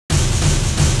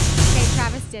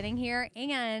standing here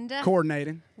and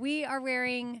coordinating. We are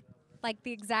wearing like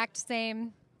the exact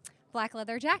same black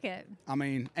leather jacket. I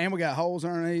mean, and we got holes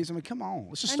underneath. I mean, come on.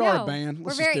 Let's just start a band.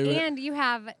 Let's just do it. And you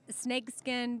have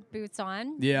snakeskin boots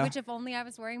on. Yeah. Which if only I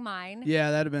was wearing mine.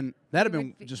 Yeah, that'd have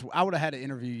been just. I would have had to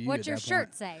interview you. What's your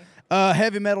shirt say?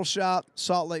 Heavy Metal Shop,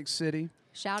 Salt Lake City.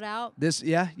 Shout out.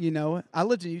 Yeah, you know it. I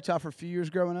lived in Utah for a few years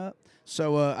growing up,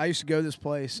 so I used to go to this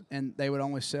place, and they would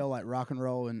only sell like rock and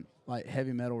roll and like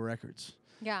heavy metal records.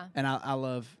 Yeah. And I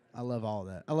love all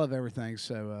that. I love everything.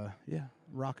 So yeah,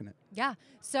 rocking it. Yeah.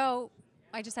 So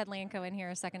I just had Landco in here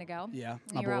a second ago. Yeah,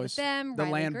 my boys. Out with them, the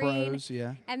Riley Land Green. Bros.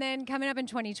 Yeah. And then coming up in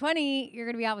 2020, you're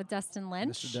going to be out with Dustin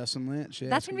Lynch. Mr. Dustin Lynch. Yeah,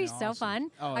 that's going to be awesome. So fun.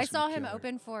 Oh, I saw him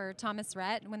open for Thomas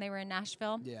Rhett when they were in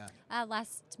Nashville. Yeah.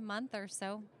 Last month or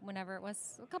so, whenever it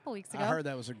was, a couple weeks ago. I heard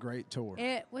that was a great tour.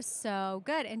 It was so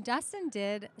good, and Dustin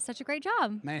did such a great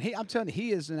job. Man, I'm telling you,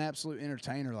 he is an absolute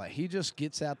entertainer. Like he just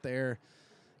gets out there,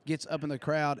 gets up in the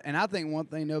crowd, and I think one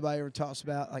thing nobody ever talks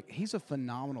about, like he's a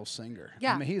phenomenal singer.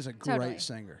 Yeah, I mean, he's a great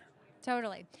singer.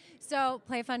 Totally. So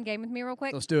play a fun game with me real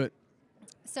quick. Let's do it.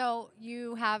 So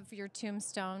you have your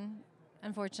tombstone.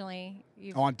 Unfortunately,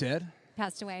 you've I'm dead.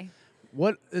 Passed away.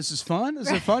 What? This is fun?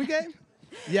 Is it a fun game?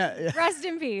 Yeah. Rest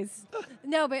in peace.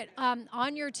 No, but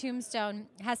on your tombstone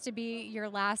has to be your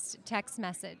last text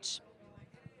message.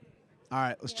 All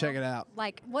right, let's check it out.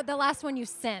 Like what the last one you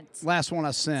sent. Last one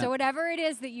I sent. So whatever it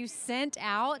is that you sent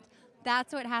out,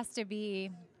 that's what has to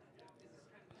be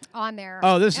on there.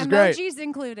 Oh, this is great. Emojis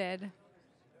included.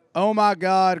 Oh my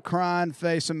God, crying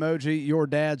face emoji, your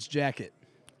dad's jacket.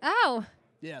 Oh.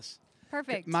 Yes.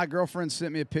 Perfect. My girlfriend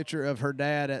sent me a picture of her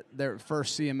dad at their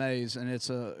first CMAs, and it's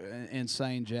an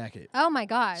insane jacket. Oh my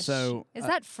gosh. So is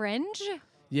that fringe?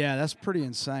 Yeah, that's pretty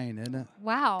insane, isn't it?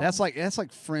 Wow. That's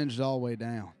like fringed all the way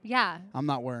down. Yeah. I'm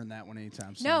not wearing that one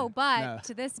anytime soon. No, but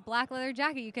to this black leather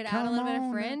jacket, you could add a little bit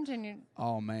of fringe, and you.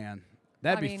 Oh man.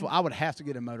 That'd be fun. I would have to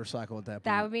get a motorcycle at that point.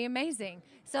 That would be amazing.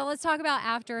 So let's talk about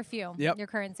After a Few, your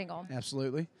current single.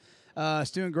 Absolutely.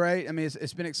 It's doing great. I mean,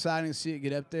 it's been exciting to see it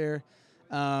get up there.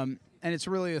 And it's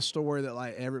really a story that,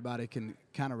 like, everybody can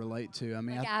kind of relate to. I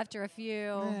mean, like After a Few.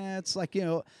 Yeah, it's like, you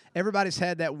know, everybody's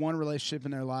had that one relationship in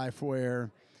their life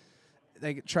where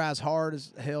they try as hard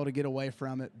as hell to get away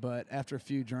from it, but after a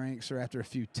few drinks or after a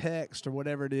few texts or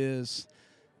whatever it is,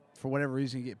 for whatever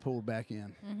reason, you get pulled back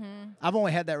in. Mm-hmm. I've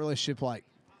only had that relationship like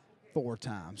 4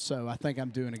 times, so I think I'm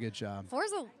doing a good job.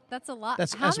 That's a lot.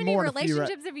 That's how many more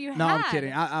relationships have you had? No, I'm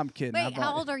kidding. I'm kidding. Wait,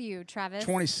 how old are you, Travis?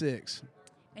 26.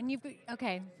 And you've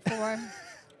 4.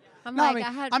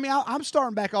 I'm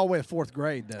starting back all the way at 4th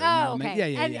grade, though. Oh, you know okay. I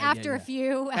mean? Yeah. And after a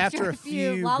few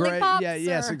lollipops. Great.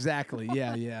 Yes, exactly.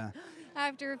 Yeah.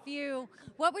 After a few,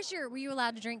 were you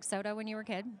allowed to drink soda when you were a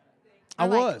kid? I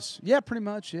was. Yeah, pretty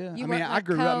much, yeah. I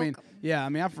grew Coke. up.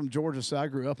 I'm from Georgia, so I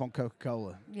grew up on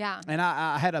Coca-Cola. Yeah. And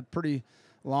I had a pretty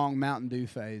long Mountain Dew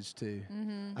phase, too.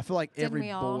 Mm-hmm. I feel like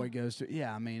every boy goes through.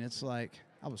 Yeah, I mean, it's like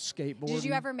I was skateboarding. Did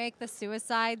you ever make the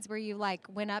suicides where you, like,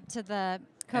 went up to the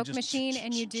Coke machine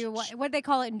and you do what do they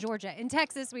call it in Georgia? In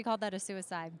Texas, we called that a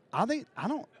suicide. I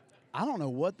don't know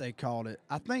what they called it.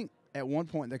 I think at one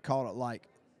point they called it, like,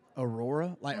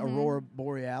 Aurora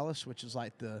Borealis, which is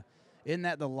like isn't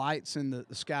that the lights in the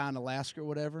sky in Alaska or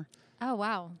whatever? Oh,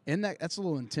 wow. That's a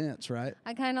little intense, right?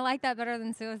 I kind of like that better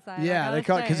than suicide. Yeah, they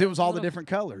call it because it was all the different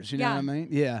colors. You know what I mean?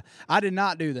 Yeah. I did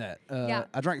not do that.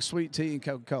 I drank sweet tea and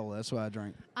Coca-Cola. That's what I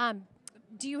drank.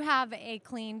 Do you have a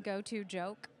clean go-to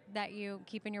joke that you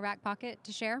keep in your back pocket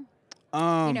to share?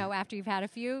 After you've had a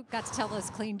few, got to tell those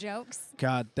clean jokes.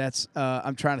 God, that's.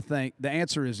 I'm trying to think. The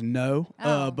answer is no.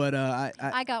 But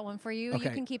I got one for you. Okay. You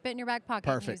can keep it in your back pocket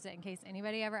Perfect. and use it in case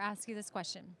anybody ever asks you this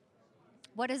question.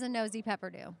 What does a nosy pepper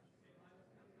do?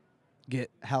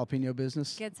 Get jalapeno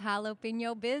business. Gets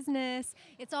jalapeno business.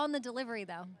 It's all in the delivery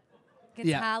though. Gets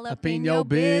jalapeno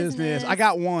business. I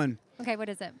got one. Okay, what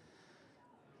is it?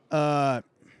 How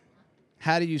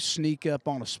do you sneak up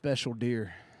on a special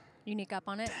deer? You sneak up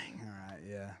on it. Dang, all right,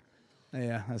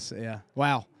 yeah.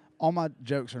 Wow, all my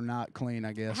jokes are not clean,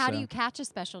 I guess. How do you catch a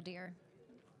special deer?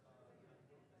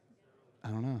 I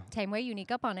don't know. Same way you sneak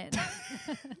up on it.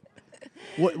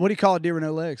 What do you call a deer with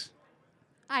no legs?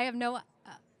 I have no.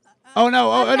 Oh no!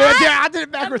 I did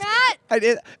it backwards. I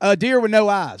did a deer with no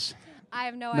eyes. I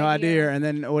have no idea. No idea. And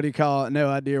then what do you call it? No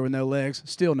idea with no legs?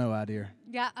 Still no idea.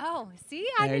 Yeah. Oh, see,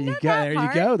 I didn't know that There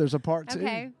part. you go. There's a part 2.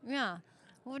 Okay. Yeah.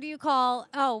 What do you call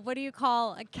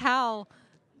a cow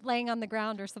laying on the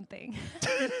ground or something?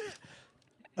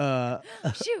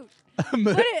 Shoot.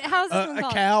 How's this one a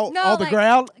called? cow? No, all the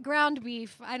ground? Ground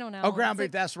beef. I don't know. Oh, ground It's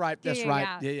beef. That's right. That's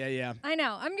right. Yeah. I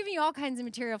know. I'm giving you all kinds of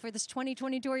material for this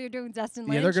 2020 tour you're doing with Dustin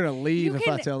Lynch. Yeah, they're going to leave if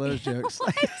I tell those jokes.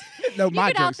 No, you my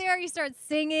get jokes. out there, you start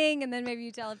singing, and then maybe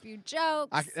you tell a few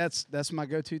jokes. That's my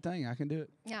go-to thing. I can do it.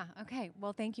 Yeah. Okay.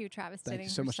 Well, thank you, Travis. Thank you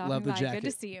so for much. stopping Love the by. jacket.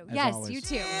 Good to see you. As Yes, always. you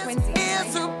too. Twinsies.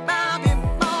 It's a Bobby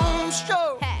Bones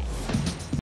show.